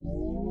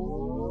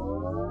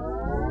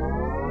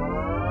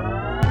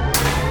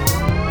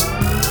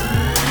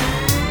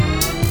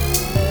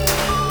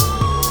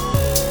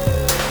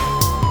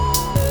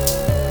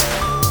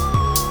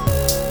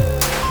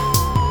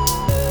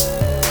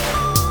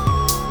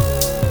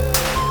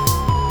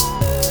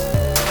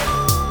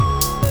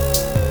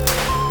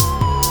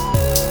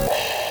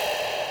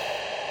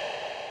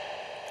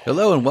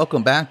Hello and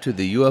welcome back to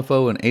the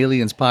UFO and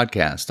Aliens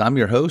podcast. I'm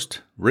your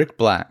host, Rick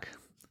Black.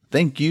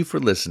 Thank you for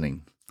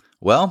listening.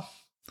 Well,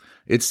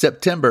 it's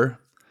September,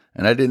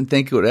 and I didn't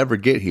think it would ever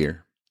get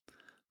here.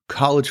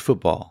 College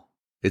football,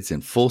 it's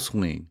in full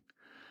swing.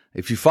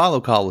 If you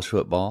follow college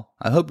football,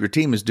 I hope your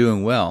team is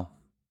doing well.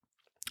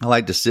 I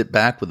like to sit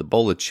back with a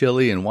bowl of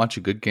chili and watch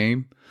a good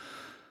game,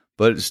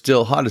 but it's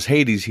still hot as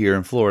Hades here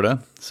in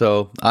Florida,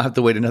 so I'll have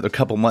to wait another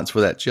couple months for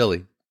that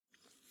chili.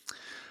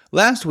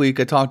 Last week,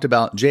 I talked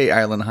about J.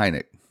 Allen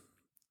Hynek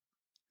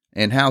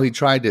and how he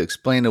tried to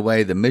explain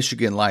away the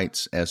Michigan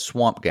lights as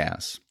swamp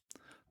gas.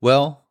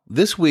 Well,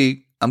 this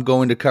week, I'm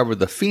going to cover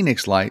the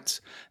Phoenix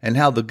lights and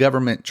how the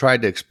government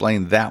tried to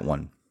explain that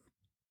one.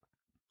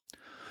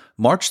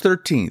 March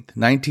 13th,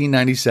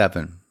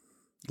 1997,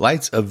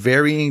 lights of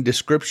varying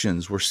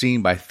descriptions were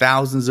seen by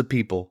thousands of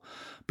people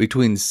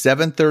between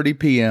 7:30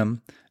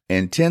 p.m.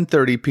 and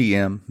 10:30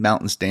 p.m.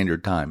 Mountain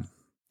Standard Time.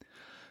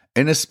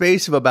 In a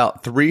space of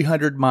about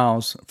 300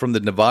 miles from the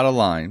Nevada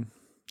line,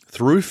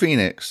 through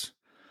Phoenix,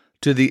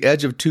 to the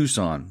edge of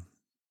Tucson,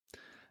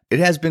 it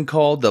has been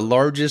called the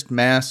largest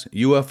mass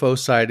UFO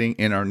sighting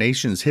in our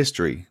nation's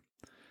history.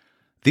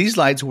 These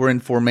lights were in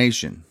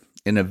formation,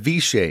 in a V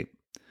shape,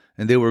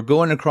 and they were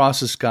going across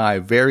the sky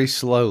very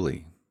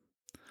slowly.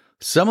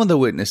 Some of the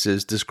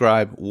witnesses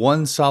describe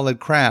one solid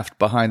craft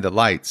behind the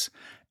lights,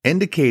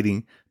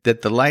 indicating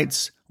that the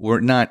lights were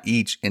not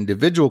each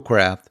individual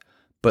craft,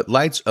 but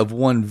lights of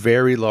one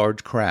very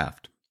large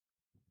craft.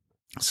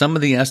 Some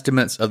of the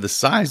estimates of the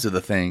size of the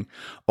thing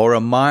are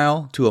 1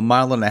 mile to 1.5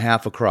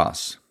 miles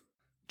across.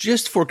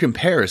 Just for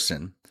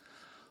comparison,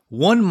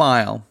 1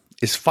 mile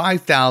is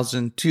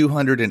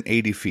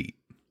 5,280 feet.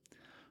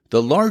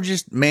 The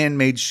largest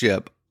man-made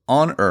ship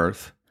on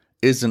Earth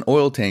is an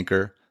oil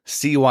tanker,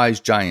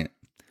 Seawise Giant,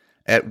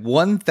 at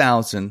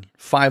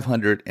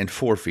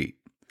 1,504 feet.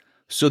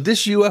 So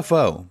this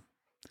UFO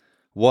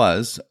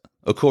was,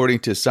 according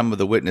to some of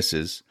the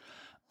witnesses,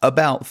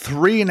 about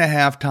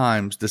 3.5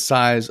 times the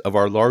size of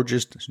our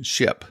largest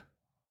ship.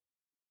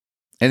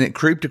 And it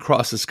creeped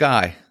across the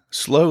sky,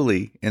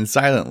 slowly and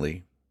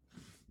silently.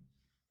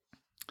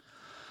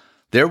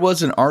 There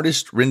was an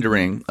artist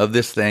rendering of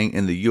this thing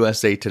in the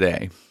USA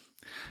Today.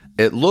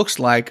 It looks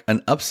like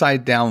an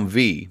upside-down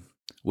V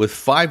with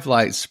 5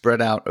 lights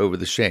spread out over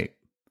the shape.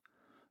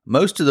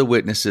 Most of the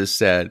witnesses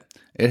said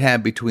it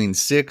had between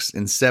 6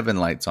 and 7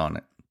 lights on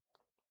it.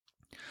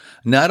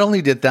 Not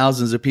only did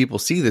thousands of people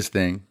see this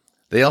thing,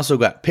 they also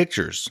got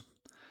pictures.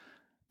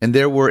 And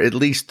there were at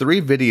least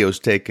 3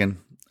 videos taken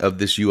of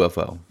this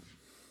UFO.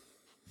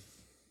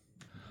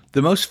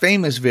 The most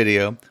famous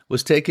video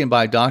was taken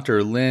by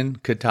Dr. Lynn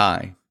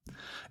Katai.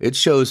 It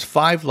shows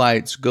 5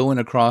 lights going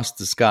across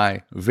the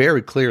sky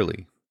very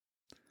clearly.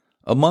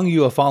 Among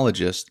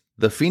ufologists,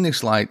 the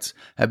Phoenix lights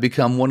have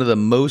become one of the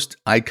most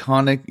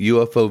iconic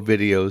UFO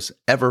videos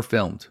ever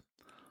filmed.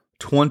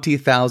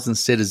 20,000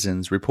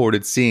 citizens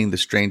reported seeing the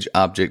strange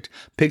object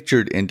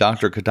pictured in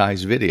Dr.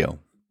 Katai's video.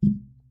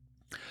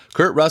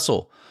 Kurt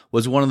Russell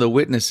was one of the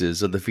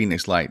witnesses of the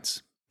Phoenix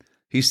lights.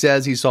 He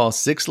says he saw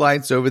 6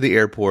 lights over the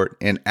airport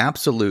in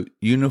absolute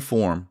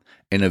uniform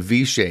in a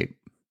V shape.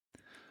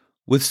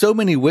 With so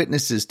many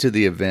witnesses to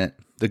the event,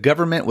 the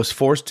government was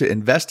forced to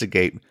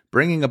investigate,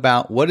 bringing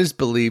about what is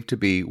believed to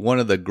be one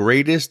of the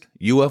greatest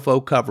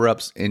UFO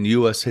cover-ups in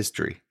U.S.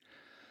 history.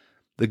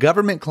 The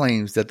government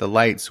claims that the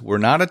lights were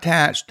not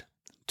attached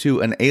to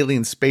an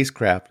alien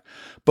spacecraft,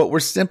 but were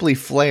simply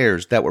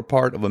flares that were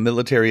part of a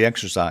military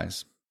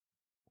exercise.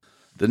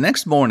 The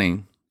next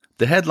morning,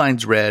 the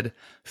headlines read,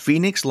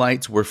 "Phoenix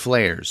lights were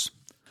flares."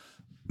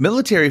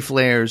 Military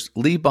flares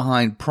leave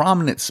behind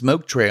prominent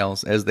smoke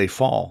trails as they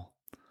fall,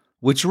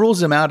 which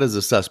rules them out as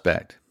a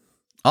suspect.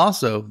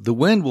 Also, the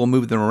wind will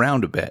move them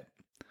around a bit.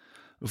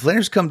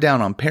 Flares come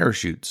down on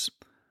parachutes.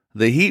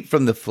 The heat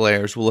from the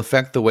flares will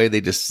affect the way they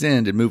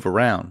descend and move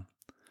around.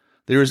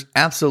 There is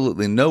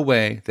absolutely no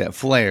way that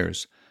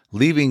flares,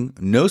 leaving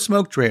no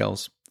smoke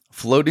trails,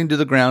 floating to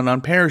the ground on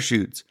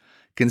parachutes,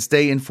 can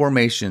stay in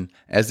formation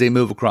as they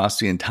move across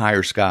the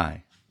entire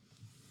sky.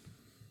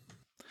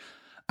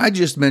 I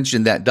just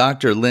mentioned that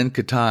Dr. Lynn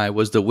Katai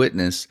was the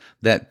witness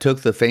that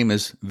took the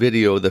famous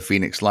video of the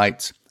Phoenix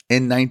lights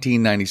in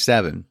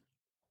 1997.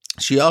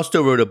 She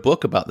also wrote a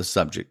book about the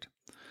subject.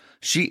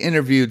 She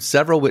interviewed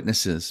several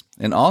witnesses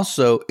and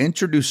also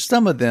introduced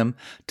some of them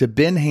to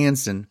Ben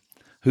Hansen,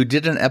 who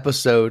did an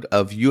episode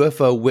of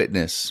UFO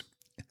Witness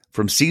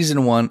from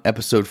Season 1,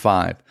 Episode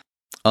 5,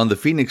 on the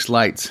Phoenix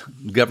Lights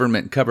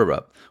government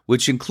cover-up,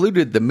 which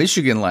included the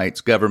Michigan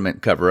Lights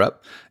government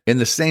cover-up in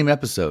the same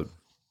episode.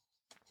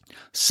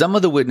 Some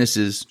of the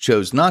witnesses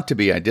chose not to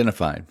be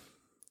identified,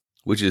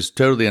 which is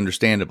totally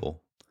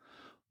understandable.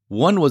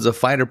 One was a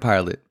fighter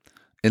pilot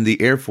in the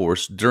Air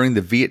Force during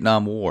the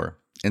Vietnam War,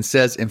 and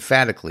says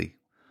emphatically,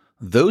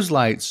 those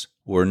lights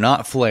were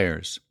not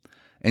flares,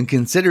 and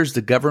considers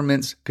the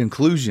government's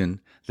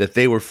conclusion that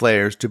they were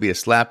flares to be a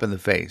slap in the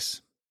face.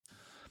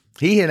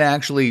 He had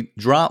actually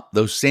dropped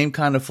those same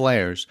kind of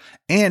flares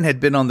and had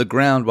been on the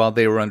ground while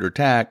they were under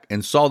attack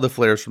and saw the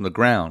flares from the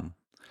ground.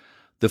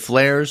 The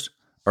flares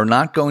are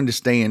not going to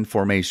stay in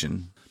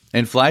formation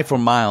and fly for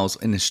miles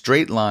in a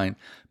straight line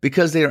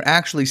because they are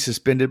actually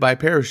suspended by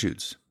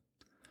parachutes.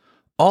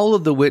 All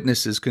of the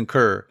witnesses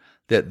concur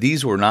that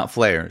these were not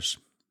flares,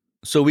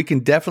 so we can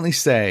definitely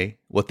say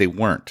what they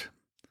weren't.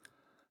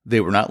 They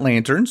were not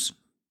lanterns.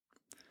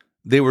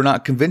 They were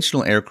not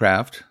conventional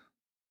aircraft.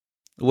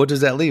 What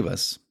does that leave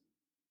us?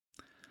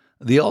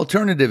 The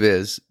alternative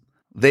is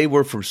they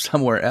were from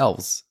somewhere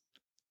else.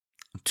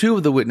 Two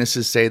of the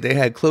witnesses say they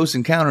had close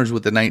encounters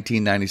with the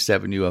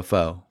 1997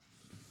 UFO.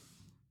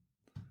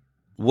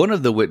 One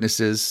of the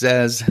witnesses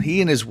says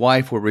he and his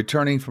wife were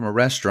returning from a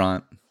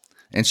restaurant,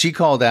 and she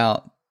called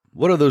out,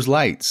 "What are those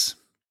lights?"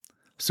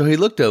 So he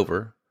looked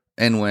over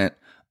and went,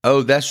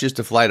 "Oh, that's just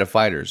a flight of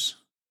fighters."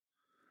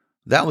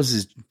 That was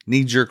his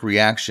knee-jerk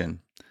reaction.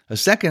 A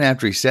second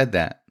after he said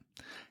that,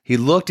 he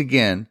looked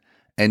again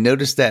and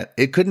noticed that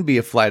it couldn't be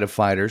a flight of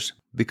fighters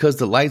because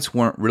the lights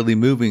weren't really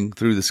moving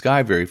through the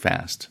sky very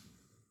fast.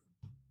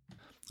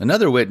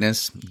 Another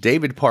witness,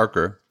 David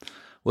Parker,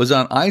 was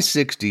on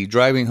I-60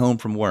 driving home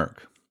from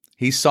work.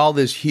 He saw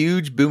this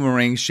huge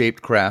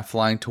boomerang-shaped craft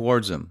flying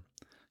towards him.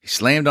 He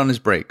slammed on his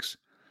brakes.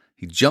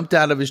 He jumped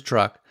out of his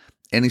truck,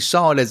 and he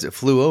saw it as it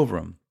flew over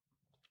him.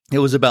 It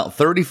was about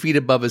 30 feet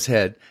above his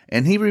head,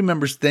 and he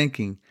remembers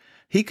thinking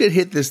he could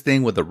hit this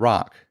thing with a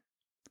rock.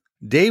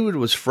 David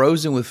was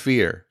frozen with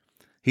fear.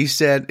 He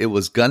said it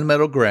was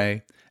gunmetal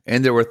gray,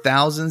 and there were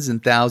thousands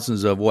and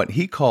thousands of what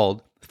he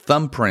called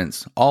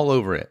thumbprints all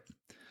over it.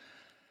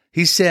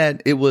 He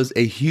said it was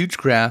a huge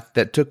craft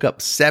that took up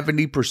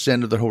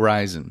 70% of the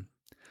horizon.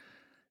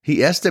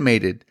 He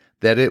estimated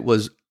that it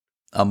was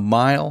a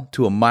mile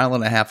to a mile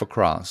and a half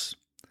across.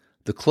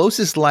 The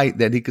closest light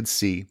that he could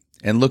see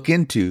and look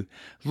into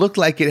looked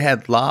like it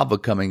had lava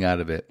coming out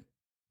of it.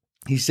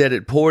 He said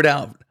it poured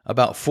out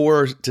about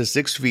 4 to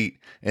 6 feet,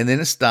 and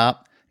then it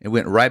stopped and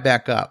went right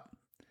back up.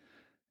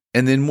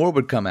 And then more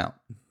would come out.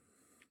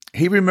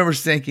 He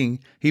remembers thinking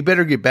he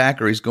better get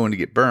back or he's going to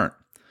get burnt.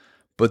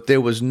 But there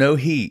was no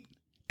heat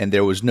and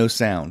there was no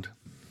sound.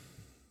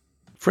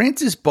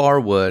 Frances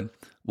Barwood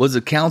was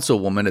a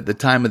councilwoman at the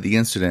time of the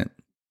incident.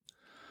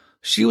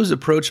 She was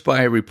approached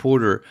by a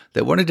reporter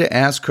that wanted to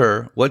ask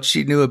her what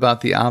she knew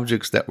about the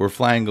objects that were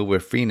flying over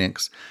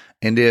Phoenix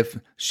and if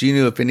she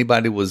knew if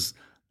anybody was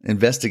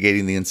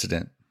investigating the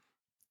incident.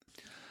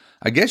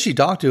 I guess she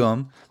talked to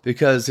him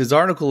because his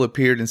article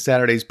appeared in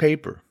Saturday's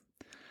paper.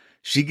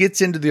 She gets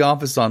into the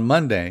office on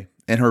Monday,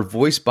 and her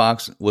voice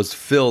box was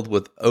filled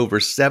with over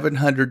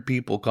 700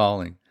 people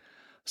calling.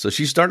 So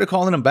she started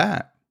calling them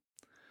back.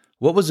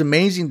 What was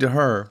amazing to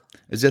her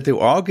is that they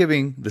were all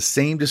giving the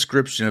same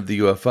description of the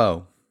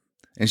UFO.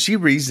 And she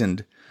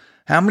reasoned,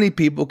 how many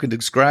people can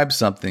describe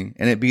something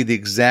and it be the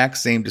exact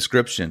same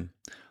description,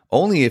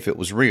 only if it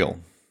was real?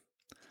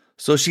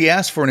 So she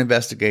asked for an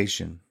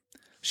investigation.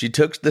 She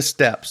took the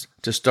steps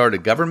to start a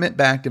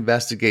government-backed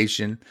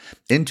investigation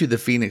into the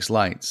Phoenix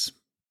Lights.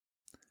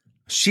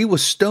 She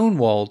was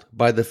stonewalled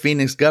by the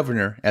Phoenix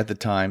governor at the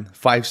time,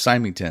 Fife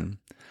Symington.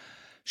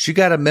 She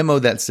got a memo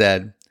that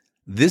said,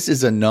 "This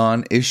is a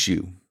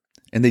non-issue,"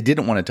 and they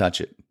didn't want to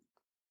touch it.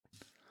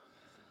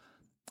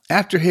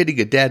 After hitting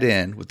a dead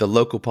end with the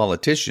local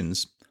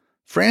politicians,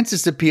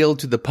 Frances appealed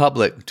to the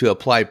public to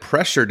apply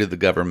pressure to the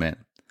government.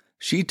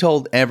 She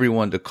told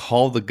everyone to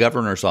call the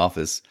governor's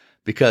office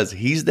because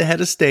he's the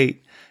head of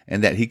state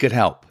and that he could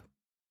help.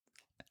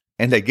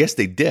 And I guess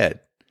they did.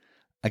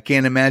 I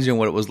can't imagine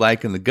what it was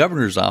like in the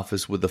governor's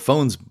office with the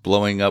phones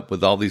blowing up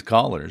with all these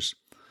callers.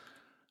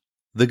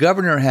 The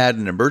governor had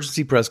an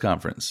emergency press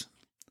conference.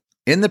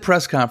 In the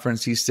press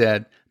conference, he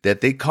said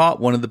that they caught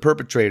one of the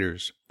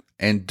perpetrators.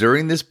 And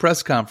during this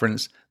press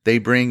conference, they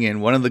bring in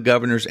one of the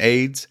governor's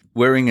aides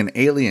wearing an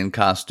alien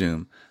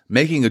costume,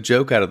 making a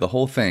joke out of the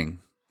whole thing.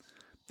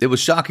 It was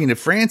shocking to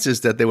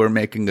Frances that they were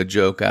making a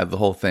joke out of the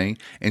whole thing,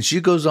 and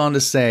she goes on to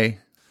say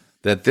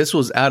that this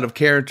was out of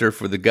character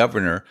for the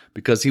governor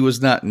because he was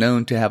not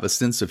known to have a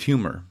sense of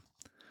humor.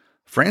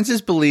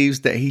 Frances believes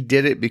that he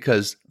did it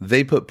because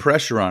they put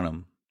pressure on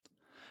him.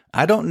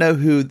 I don't know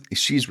who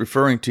she's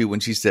referring to when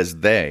she says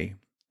they.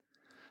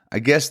 I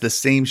guess the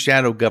same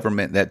shadow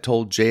government that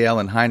told J.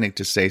 Allen Hynek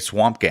to say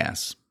swamp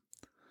gas.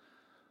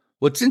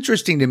 What's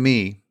interesting to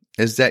me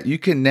is that you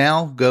can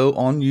now go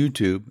on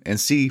YouTube and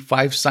see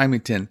Fife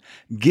Symington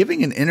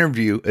giving an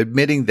interview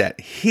admitting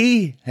that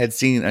he had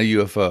seen a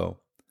UFO.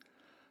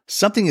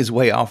 Something is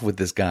way off with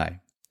this guy.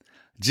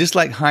 Just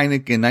like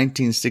Hynek in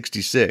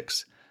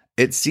 1966,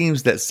 it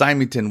seems that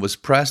Symington was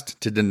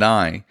pressed to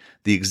deny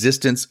the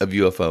existence of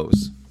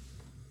UFOs.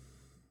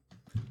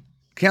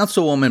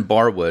 Councilwoman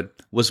Barwood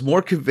was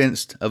more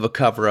convinced of a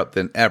cover-up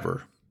than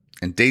ever,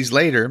 and days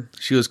later,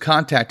 she was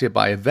contacted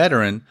by a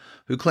veteran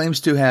who claims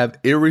to have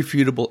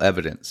irrefutable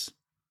evidence.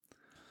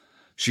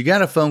 She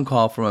got a phone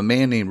call from a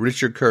man named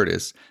Richard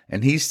Curtis,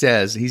 and he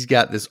says he's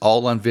got this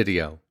all on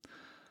video.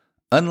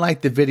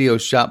 Unlike the video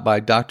shot by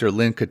Dr.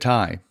 Lynn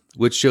Katai,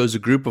 which shows a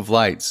group of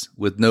lights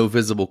with no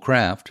visible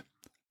craft,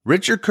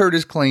 Richard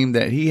Curtis claimed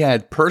that he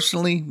had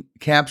personally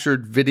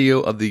captured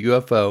video of the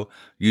UFO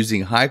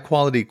using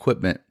high-quality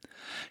equipment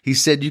He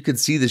said you could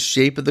see the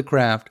shape of the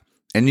craft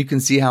and you can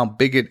see how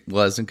big it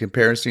was in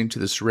comparison to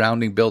the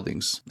surrounding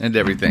buildings and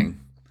everything.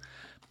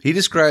 He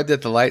described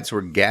that the lights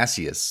were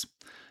gaseous.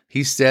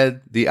 He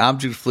said the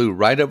object flew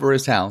right over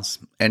his house,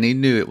 and he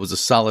knew it was a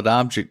solid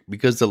object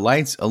because the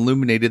lights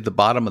illuminated the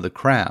bottom of the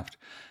craft,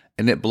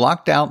 and it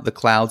blocked out the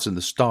clouds and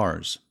the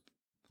stars.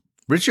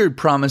 Richard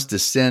promised to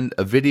send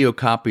a video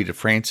copy to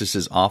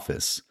Francis's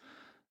office.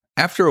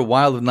 After a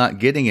while of not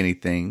getting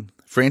anything,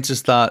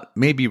 Francis thought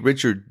maybe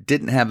Richard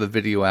didn't have a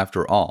video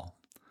after all.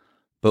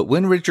 But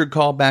when Richard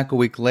called back a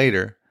week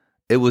later,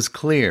 it was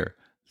clear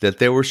that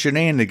there were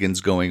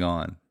shenanigans going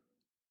on.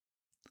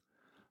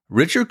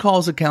 Richard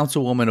calls the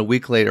councilwoman a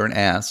week later and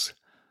asks,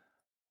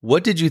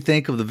 "What did you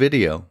think of the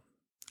video?"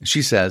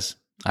 She says,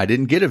 "I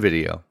didn't get a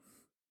video."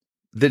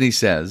 Then he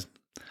says,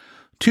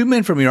 "2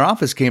 men from your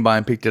office came by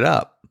and picked it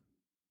up."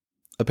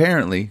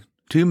 Apparently,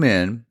 2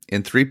 men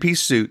in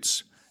 3-piece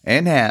suits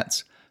and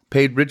hats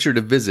paid Richard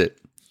a visit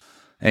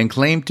and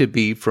claimed to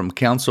be from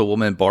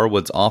Councilwoman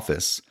Barwood's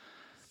office.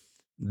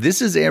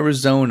 This is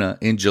Arizona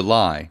in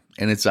July,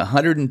 and it's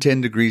 110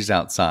 degrees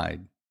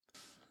outside.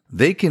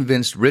 They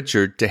convinced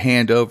Richard to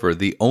hand over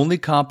the only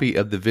copy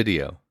of the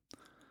video.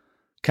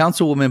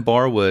 Councilwoman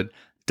Barwood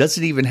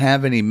doesn't even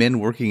have any men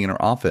working in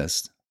her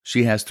office.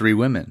 She has 3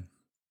 women.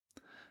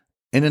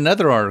 In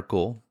another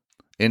article,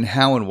 in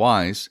How and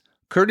Wise,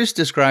 Curtis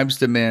describes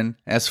the men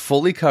as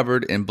fully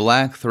covered in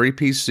black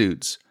 3-piece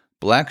suits,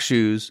 black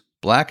shoes,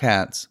 black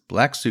hats,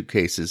 black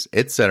suitcases,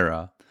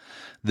 etc.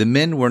 The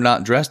men were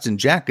not dressed in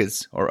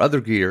jackets or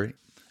other gear,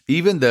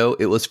 even though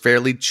it was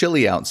fairly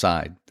chilly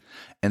outside,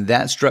 and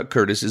that struck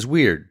Curtis as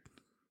weird.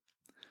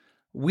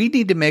 We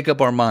need to make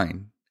up our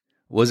mind.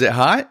 Was it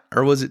hot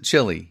or was it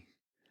chilly?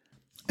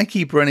 I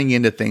keep running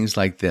into things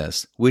like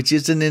this, which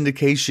is an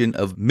indication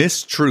of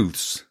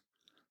mistruths,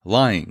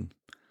 lying.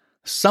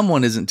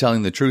 Someone isn't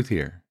telling the truth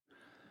here.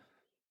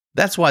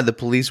 That's why the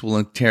police will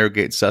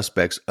interrogate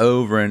suspects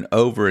over and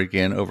over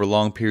again over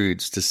long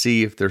periods to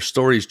see if their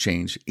stories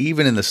change,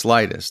 even in the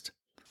slightest.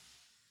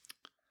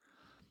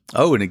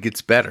 Oh, and it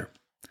gets better.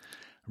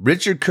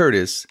 Richard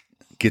Curtis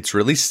gets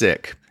really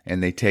sick,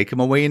 and they take him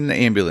away in an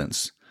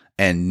ambulance,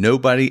 and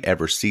nobody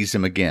ever sees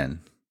him again.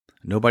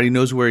 Nobody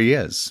knows where he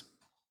is.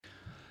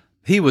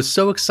 He was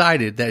so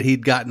excited that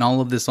he'd gotten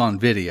all of this on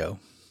video.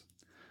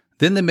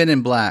 Then the men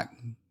in black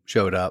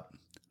showed up.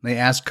 They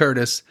asked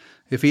Curtis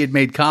if he had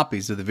made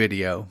copies of the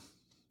video.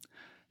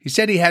 He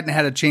said he hadn't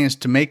had a chance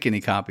to make any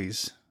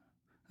copies.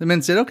 The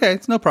men said, "Okay,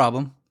 it's no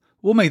problem.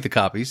 We'll make the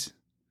copies."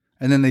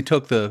 And then they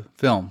took the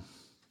film,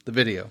 the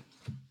video.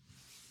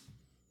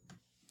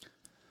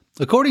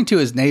 According to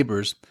his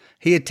neighbors,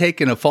 he had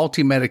taken a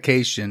faulty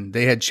medication.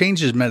 They had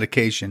changed his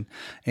medication,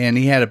 and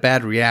he had a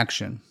bad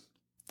reaction.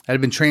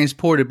 Had been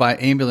transported by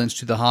ambulance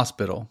to the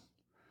hospital.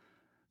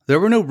 There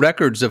were no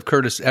records of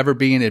Curtis ever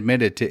being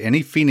admitted to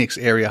any Phoenix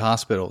area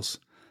hospitals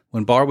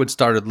when Barwood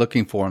started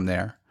looking for him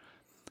there.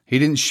 He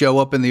didn't show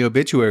up in the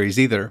obituaries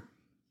either.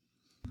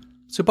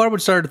 So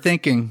Barwood started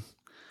thinking,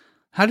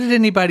 how did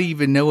anybody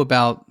even know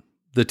about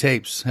the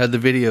tapes, had the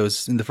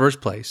videos in the first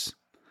place?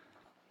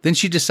 Then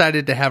she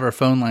decided to have her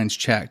phone lines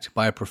checked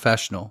by a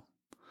professional.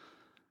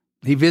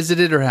 He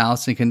visited her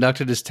house and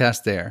conducted his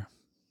test there.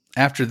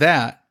 After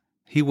that,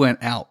 he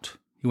went out.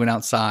 He went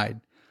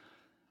outside.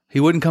 He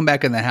wouldn't come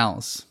back in the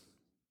house.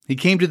 He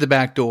came to the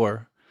back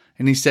door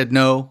and he said,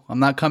 "No, I'm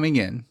not coming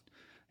in.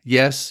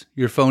 Yes,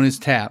 your phone is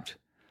tapped.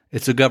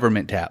 It's a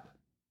government tap."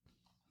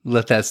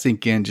 Let that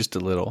sink in just a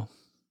little.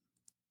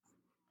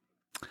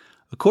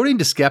 According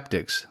to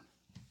skeptics,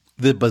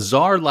 the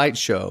bizarre light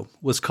show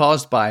was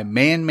caused by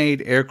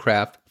man-made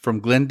aircraft from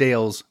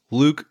Glendale's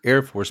Luke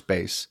Air Force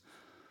Base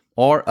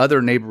or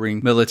other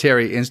neighboring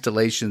military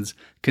installations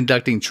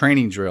conducting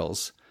training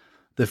drills.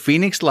 The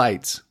Phoenix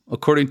lights,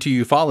 according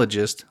to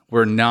ufologists,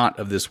 were not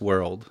of this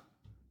world.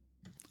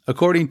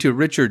 According to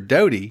Richard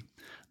Doty,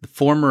 the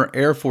former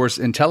Air Force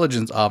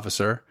intelligence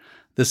officer,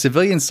 the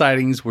civilian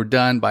sightings were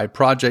done by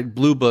Project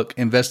Blue Book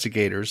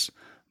investigators,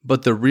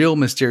 but the real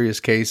mysterious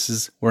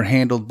cases were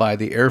handled by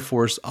the Air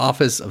Force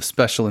Office of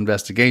Special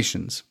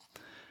Investigations.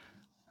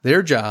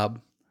 Their job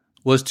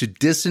was to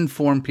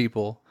disinform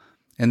people,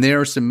 and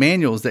there are some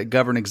manuals that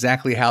govern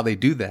exactly how they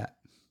do that.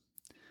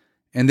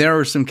 And there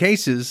are some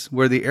cases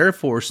where the Air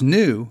Force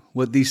knew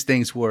what these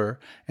things were,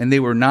 and they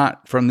were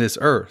not from this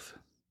earth.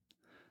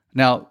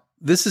 Now,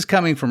 this is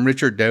coming from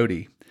Richard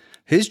Doty.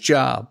 His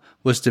job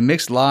was to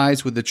mix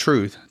lies with the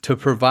truth to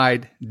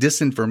provide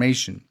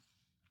disinformation.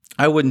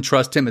 I wouldn't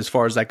trust him as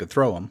far as I could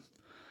throw him.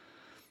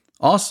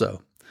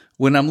 Also,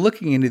 when I'm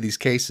looking into these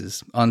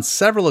cases, on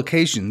several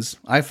occasions,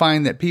 I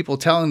find that people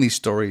telling these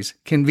stories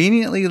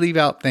conveniently leave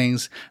out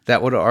things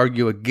that would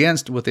argue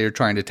against what they are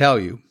trying to tell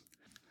you.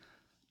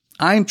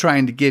 I'm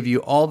trying to give you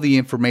all the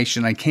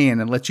information I can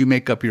and let you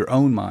make up your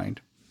own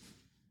mind.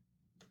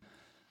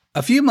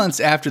 A few months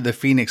after the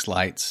Phoenix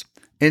lights,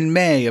 in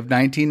May of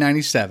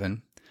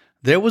 1997,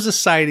 there was a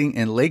sighting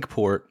in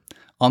Lakeport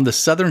on the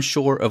southern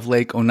shore of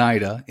Lake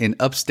Oneida in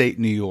upstate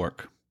New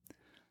York.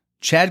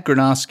 Chad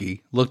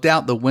Granovsky looked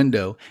out the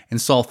window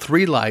and saw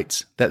 3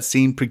 lights that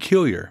seemed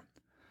peculiar.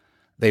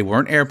 They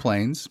weren't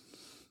airplanes.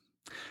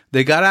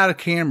 They got out a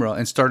camera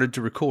and started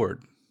to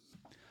record.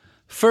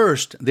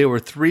 First, there were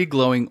 3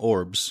 glowing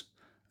orbs,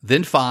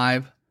 then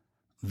 5,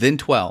 then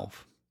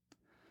 12.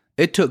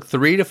 It took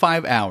 3 to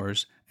 5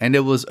 hours, and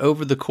it was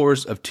over the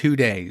course of 2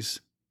 days.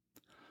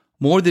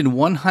 More than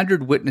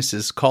 100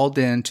 witnesses called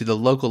in to the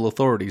local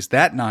authorities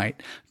that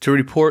night to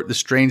report the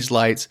strange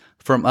lights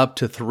from up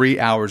to 3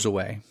 hours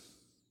away.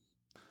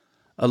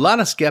 A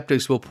lot of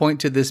skeptics will point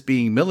to this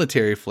being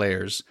military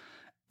flares.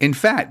 In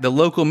fact, the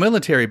local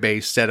military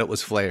base said it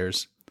was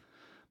flares.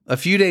 A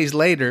few days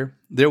later,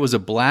 there was a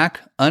black,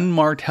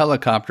 unmarked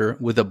helicopter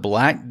with a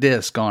black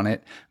disc on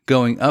it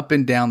going up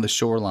and down the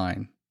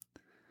shoreline.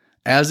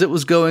 As it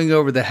was going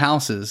over the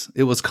houses,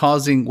 it was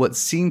causing what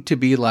seemed to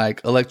be like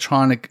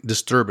electronic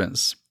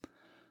disturbance.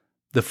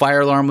 The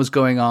fire alarm was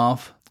going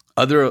off.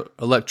 Other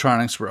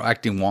electronics were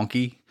acting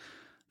wonky.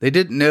 They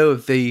didn't know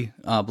if the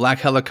black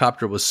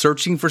helicopter was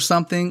searching for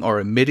something or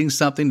emitting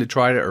something to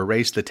try to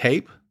erase the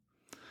tape.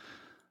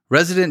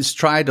 Residents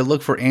tried to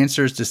look for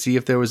answers to see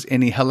if there was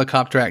any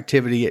helicopter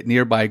activity at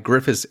nearby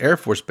Griffiths Air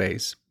Force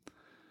Base.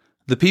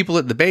 The people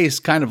at the base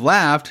kind of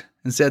laughed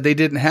and said they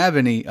didn't have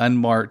any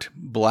unmarked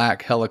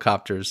black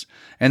helicopters,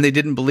 and they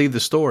didn't believe the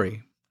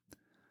story.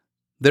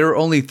 There are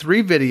only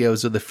 3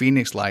 videos of the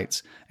Phoenix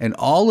Lights, and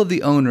all of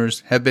the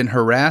owners have been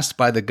harassed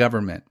by the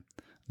government,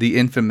 the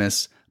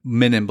infamous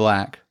Men in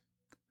Black.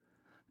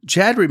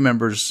 Chad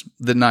remembers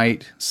the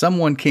night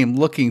someone came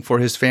looking for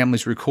his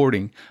family's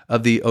recording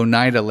of the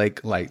Oneida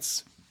Lake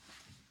lights.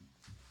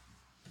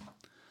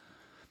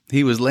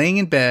 He was laying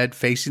in bed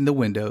facing the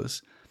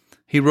windows.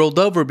 He rolled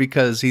over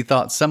because he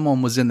thought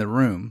someone was in the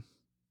room,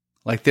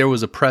 like there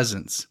was a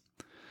presence.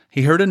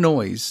 He heard a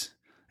noise,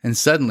 and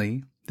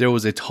suddenly there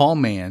was a tall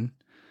man.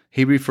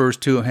 He refers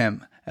to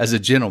him as a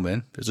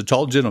gentleman. There's a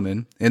tall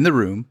gentleman in the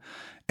room,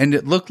 and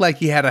it looked like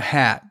he had a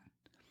hat,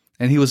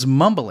 and he was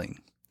mumbling.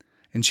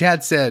 And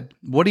Chad said,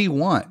 "What do you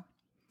want?"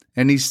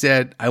 And he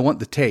said, "I want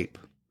the tape.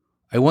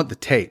 I want the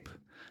tape."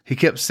 He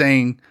kept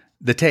saying,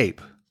 "The tape,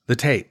 the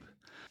tape."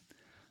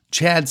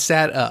 Chad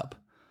sat up,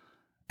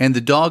 and the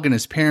dog in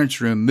his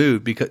parents' room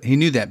moved because he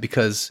knew that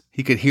because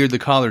he could hear the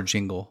collar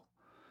jingle.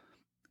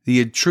 The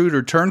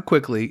intruder turned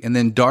quickly and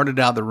then darted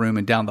out of the room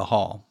and down the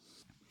hall.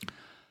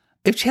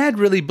 If Chad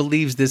really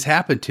believes this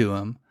happened to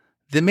him,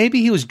 then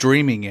maybe he was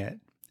dreaming it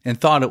and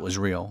thought it was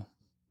real.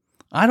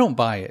 I don't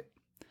buy it.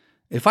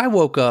 If I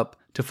woke up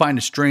to find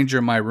a stranger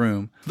in my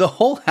room, the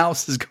whole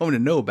house is going to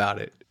know about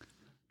it.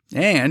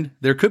 And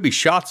there could be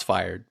shots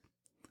fired.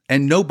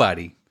 And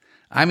nobody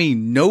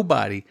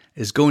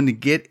is going to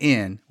get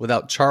in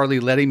without Charlie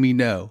letting me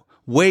know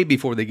way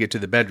before they get to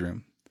the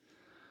bedroom.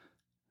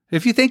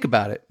 If you think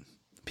about it,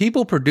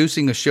 people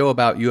producing a show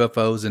about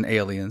UFOs and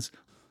aliens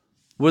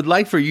would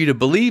like for you to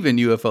believe in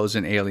UFOs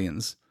and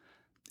aliens.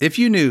 If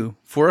you knew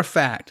for a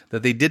fact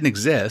that they didn't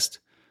exist,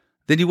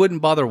 then you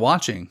wouldn't bother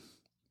watching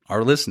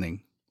or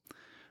listening.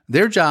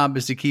 Their job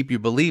is to keep you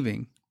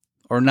believing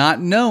or not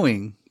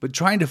knowing, but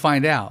trying to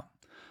find out.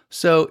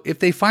 So if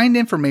they find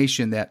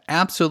information that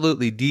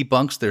absolutely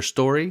debunks their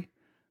story,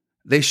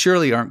 they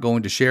surely aren't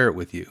going to share it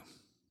with you.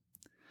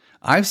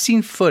 I've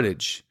seen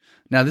footage.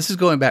 Now, this is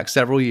going back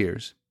several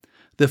years.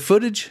 The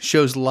footage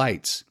shows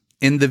lights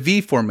in the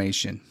V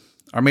formation,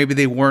 or maybe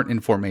they weren't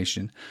in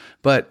formation,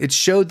 but it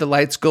showed the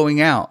lights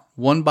going out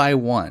one by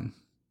one.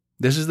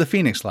 This is the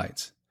Phoenix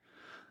Lights.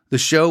 The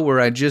show where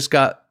I just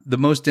got the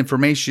most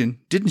information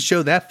didn't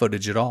show that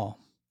footage at all.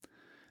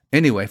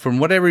 Anyway, from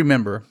what I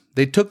remember,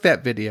 they took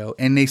that video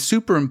and they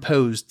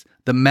superimposed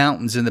the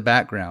mountains in the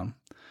background.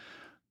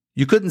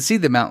 You couldn't see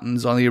the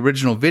mountains on the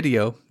original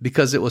video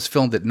because it was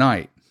filmed at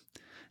night,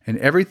 and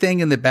everything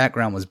in the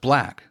background was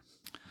black.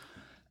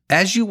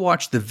 As you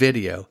watch the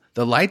video,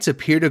 the lights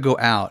appear to go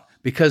out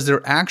because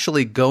they're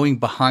actually going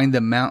behind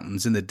the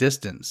mountains in the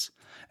distance,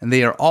 and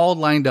they are all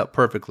lined up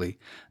perfectly.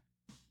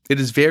 It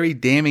is very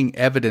damning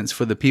evidence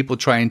for the people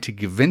trying to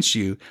convince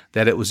you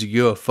that it was a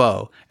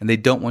UFO, and they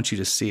don't want you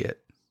to see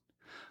it.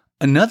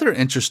 Another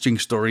interesting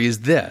story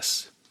is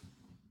this.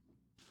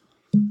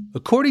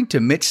 According to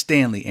Mitch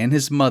Stanley and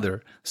his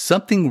mother,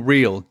 something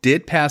real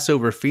did pass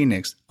over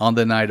Phoenix on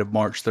the night of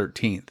March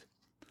 13th.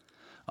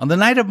 On the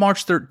night of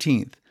March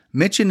 13th,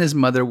 Mitch and his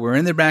mother were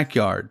in their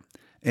backyard,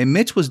 and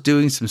Mitch was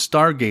doing some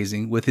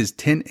stargazing with his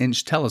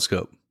 10-inch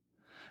telescope.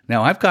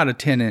 Now, I've got a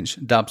 10-inch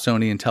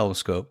Dobsonian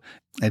telescope,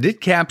 and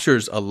it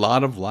captures a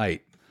lot of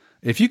light.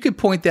 If you could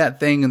point that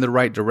thing in the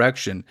right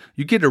direction,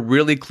 you get a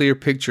really clear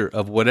picture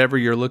of whatever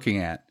you're looking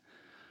at.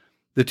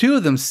 The two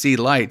of them see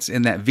lights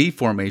in that V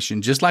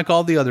formation just like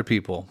all the other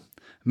people.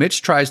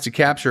 Mitch tries to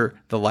capture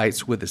the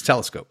lights with his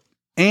telescope,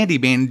 and he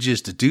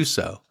manages to do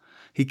so.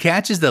 He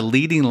catches the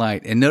leading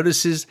light and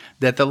notices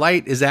that the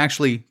light is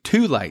actually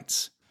 2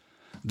 lights.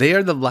 They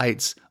are the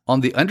lights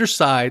on the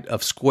underside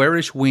of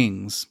squarish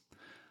wings.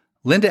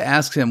 Linda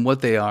asks him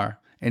what they are,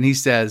 and he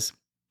says,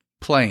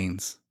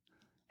 "Planes."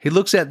 He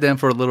looks at them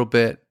for a little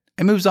bit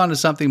and moves on to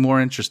something more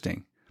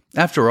interesting.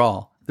 After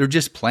all, they're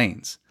just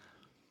planes.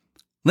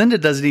 Linda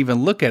doesn't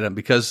even look at them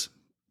because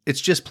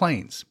it's just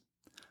planes.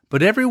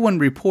 But everyone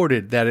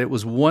reported that it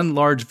was one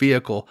large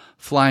vehicle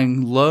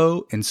flying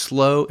low and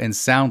slow and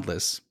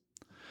soundless.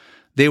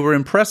 They were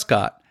in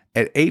Prescott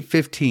at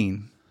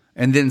 8:15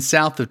 and then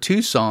south of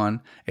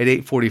Tucson at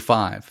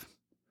 8:45.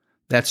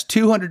 That's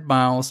 200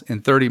 miles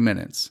in 30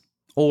 minutes,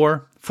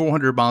 or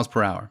 400 miles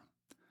per hour.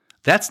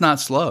 That's not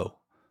slow.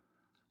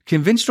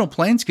 Conventional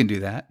planes can do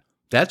that.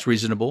 That's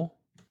reasonable.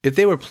 If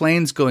they were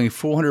planes going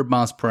 400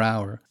 miles per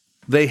hour,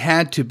 they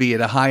had to be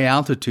at a high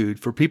altitude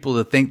for people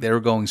to think they were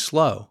going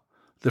slow.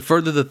 The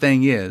further the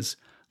thing is,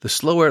 the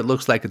slower it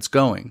looks like it's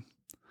going.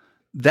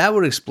 That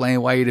would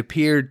explain why it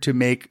appeared to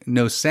make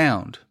no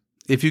sound.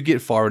 If you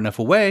get far enough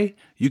away,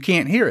 you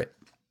can't hear it.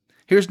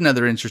 Here's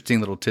another interesting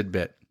little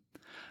tidbit.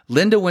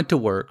 Linda went to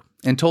work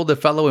and told a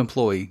fellow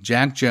employee,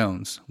 Jack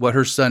Jones, what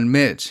her son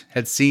Mitch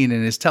had seen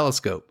in his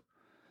telescope.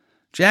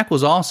 Jack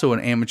was also an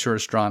amateur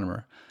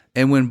astronomer,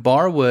 and when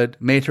Barwood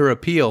made her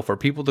appeal for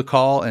people to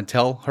call and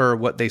tell her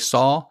what they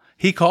saw,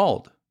 he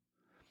called.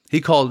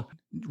 He called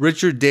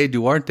Richard De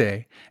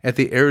Duarte at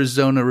the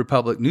Arizona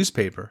Republic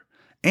newspaper,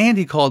 and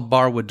he called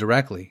Barwood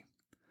directly.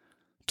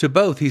 To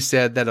both, he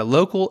said that a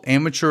local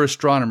amateur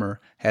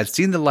astronomer had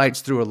seen the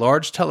lights through a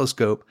large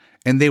telescope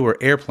and they were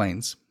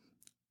airplanes.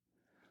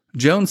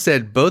 Jones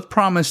said both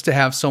promised to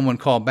have someone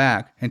call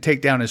back and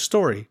take down his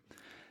story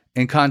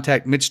and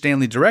contact Mitch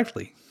Stanley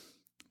directly,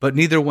 but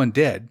neither one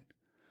did.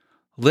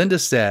 Linda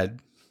said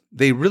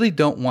they really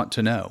don't want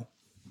to know.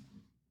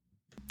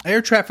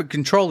 Air traffic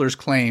controllers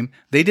claim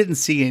they didn't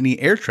see any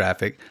air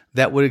traffic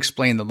that would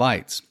explain the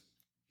lights,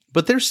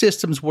 but their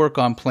systems work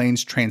on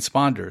planes'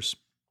 transponders.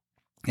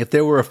 If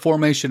there were a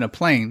formation of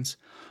planes,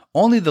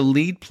 only the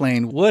lead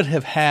plane would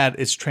have had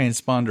its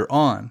transponder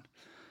on.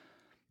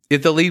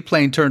 If the lead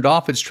plane turned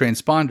off its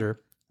transponder,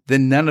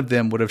 then none of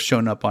them would have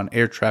shown up on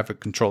air traffic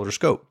controller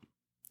scope.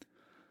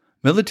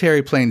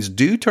 Military planes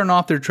do turn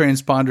off their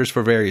transponders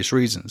for various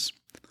reasons,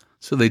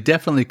 so they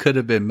definitely could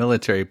have been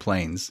military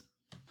planes.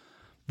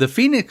 The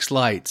Phoenix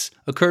lights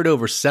occurred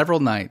over several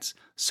nights,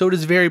 so it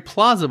is very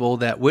plausible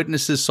that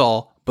witnesses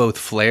saw both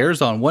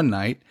flares on one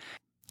night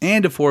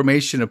and a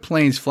formation of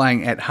planes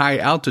flying at high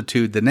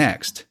altitude the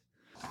next.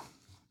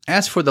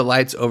 As for the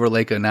lights over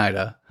Lake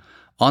Oneida,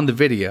 on the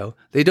video,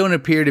 they don't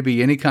appear to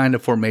be any kind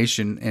of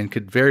formation and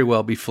could very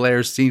well be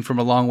flares seen from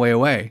a long way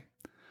away.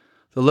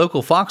 The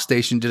local Fox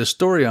station did a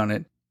story on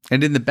it,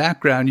 and in the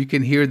background you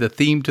can hear the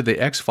theme to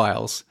the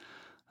X-Files,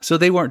 so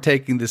they weren't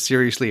taking this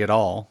seriously at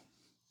all.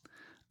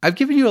 I've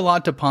given you a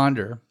lot to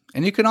ponder,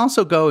 and you can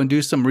also go and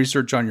do some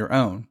research on your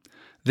own.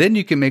 Then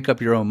you can make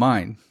up your own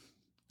mind.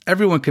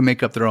 Everyone can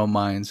make up their own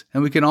minds,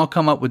 and we can all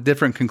come up with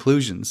different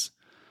conclusions.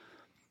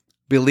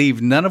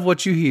 Believe none of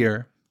what you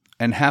hear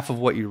and half of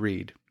what you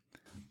read.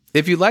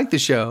 If you like the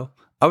show,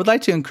 I would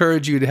like to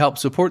encourage you to help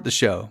support the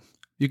show.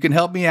 You can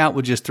help me out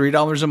with just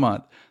 $3 a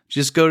month.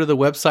 Just go to the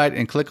website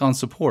and click on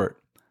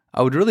support.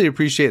 I would really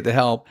appreciate the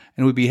help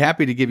and would be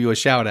happy to give you a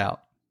shout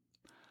out.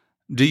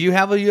 Do you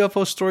have a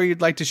UFO story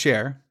you'd like to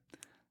share?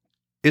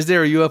 Is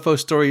there a UFO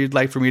story you'd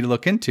like for me to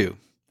look into?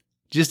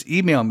 Just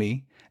email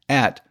me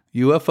at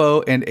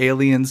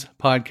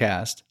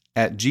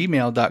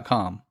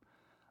ufoandalienspodcast@gmail.com.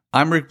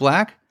 I'm Rick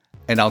Black,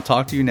 and I'll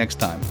talk to you next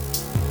time.